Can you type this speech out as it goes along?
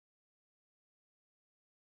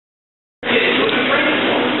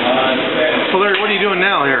So Larry, what are you doing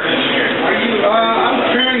now here? I'm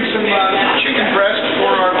preparing some chicken breast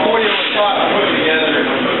for our pollo asada.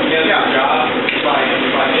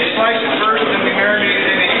 Slice it first, then we marinate it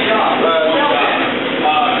in a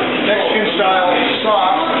Mexican-style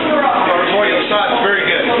sauce for our pollo asada. It's very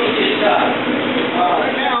good.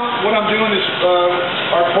 Right now, what I'm doing is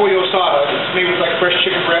our pollo asada. It's made with like fresh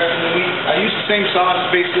chicken breast, and then I use the same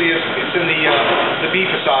sauce basically as it's in the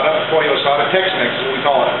beef asada, pollo asada. Tex-Mex is what we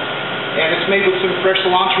call it. And it's made with some fresh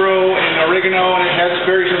cilantro and oregano, and it has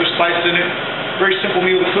various other spices in it. Very simple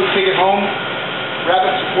meal to cook. Take it home, wrap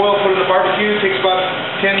it in some foil, put it in the barbecue. It takes about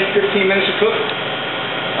 10 to 15 minutes to cook.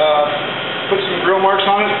 Put some grill marks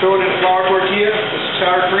on it, throw it in a flour tortilla with some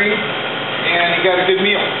sour cream, and you got a good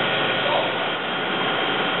meal.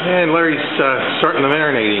 And Larry's starting the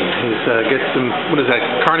marinating. He's get some, what is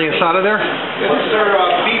that, carne asada there? Yeah, this is our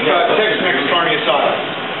beef Tex-Mex carne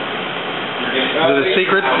asada. Is it a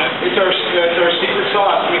secret? It's our secret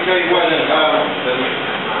sauce. Let me tell you what.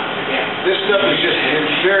 This stuff is just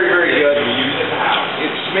very, very good.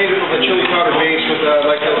 It's made up of a chili powder base with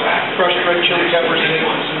like a crushed red chili peppers in it,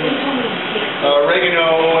 some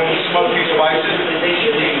oregano and some other few spices.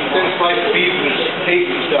 Thin sliced beef and it's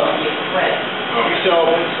tasty stuff. We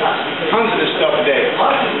sell tons of this stuff a day.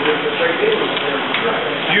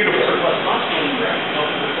 Beautiful.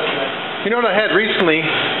 You know what I had recently,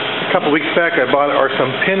 a couple weeks back, I bought are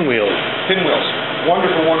some pinwheels. Pinwheels.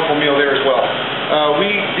 Wonderful, wonderful meal there as well.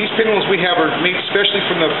 These pinwheels we have are made especially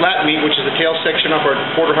from the flat meat, which is the tail section of our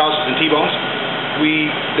porterhouses and T-bones.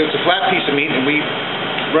 It's a flat piece of meat, and we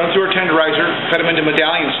run through our tenderizer, cut them into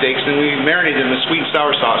medallion steaks, and we marinate them in sweet and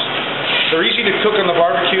sour sauce. They're easy to cook on the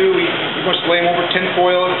barbecue. We must lay them over tin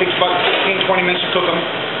foil. It takes about 15-20 minutes to cook them.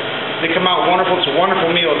 They come out wonderful. It's a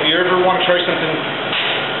wonderful meal. If you ever want to try something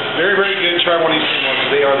very, very good, try one of these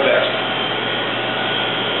pinwheels. They are the best.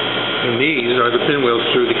 And these are the pinwheels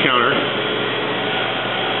through the counter.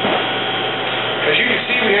 As you can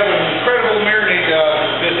see, we have an incredible marinade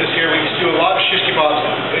business here. We just do a lot of shish kebabs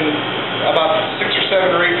in about 6 or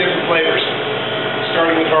 7 or 8 different flavors.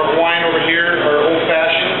 Starting with our Hawaiian over here, our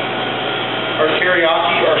old-fashioned, our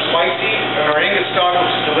teriyaki, our spicy, and our Angus stock, which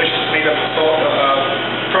is delicious, made up of salt,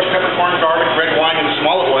 crushed peppercorn, garlic, red wine, and some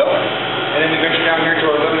olive oil. And then we venture down here to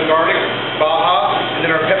our lemon garlic, baja, and then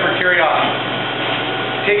our pepper teriyaki.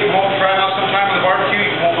 Take them home, try them out sometime on the barbecue,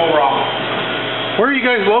 you won't go wrong. Where are you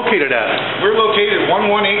guys located at? We're located at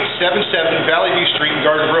 11877 Valley View Street in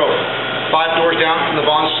Garden Grove, 5 doors down from the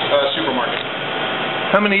Vaughn's supermarket.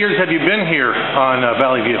 How many years have you been here on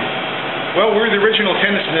Valley View? Well, we're the original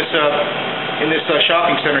tenants in this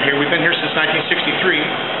shopping center here. We've been here since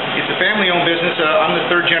 1963. It's a family-owned business. I'm the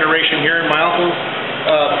 3rd generation here. My uncle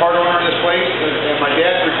part owner in this place, and my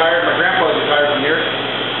dad retired. My grandfather retired from here.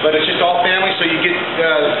 But it's just all family, so you get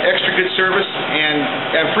extra good service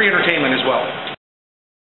and free entertainment as well.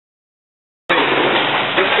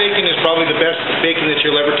 This bacon is probably the best bacon that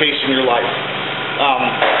you'll ever taste in your life.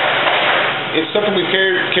 It's something we've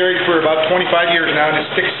carried for about 25 years now, and it's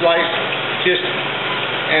thick sliced.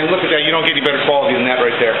 And look at that, you don't get any better quality than that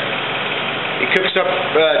right there. It cooks up,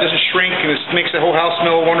 doesn't shrink, and it makes the whole house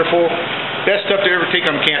smell wonderful. Best stuff to ever take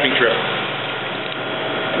on a camping trip.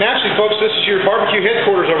 And actually, folks, this is your barbecue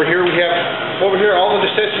headquarters over here. We have over here all the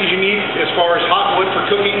necessities you need as far as hot wood for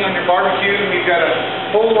cooking on your barbecue. We've got a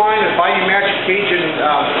whole line of Bayou Magic Cajun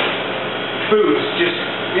foods, just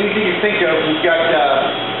anything you think of. We've got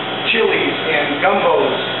chilies and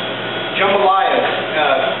gumbos, jambalayas,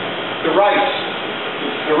 the rice,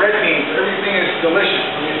 the red beans. Everything is delicious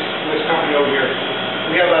from this company over here.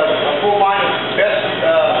 We have a full line of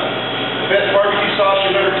the best barbecue sauce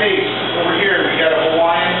you'll ever taste. Over here, we got a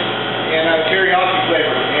Hawaiian and a teriyaki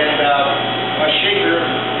flavor, and a shaker,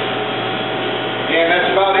 and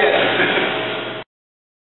that's about it.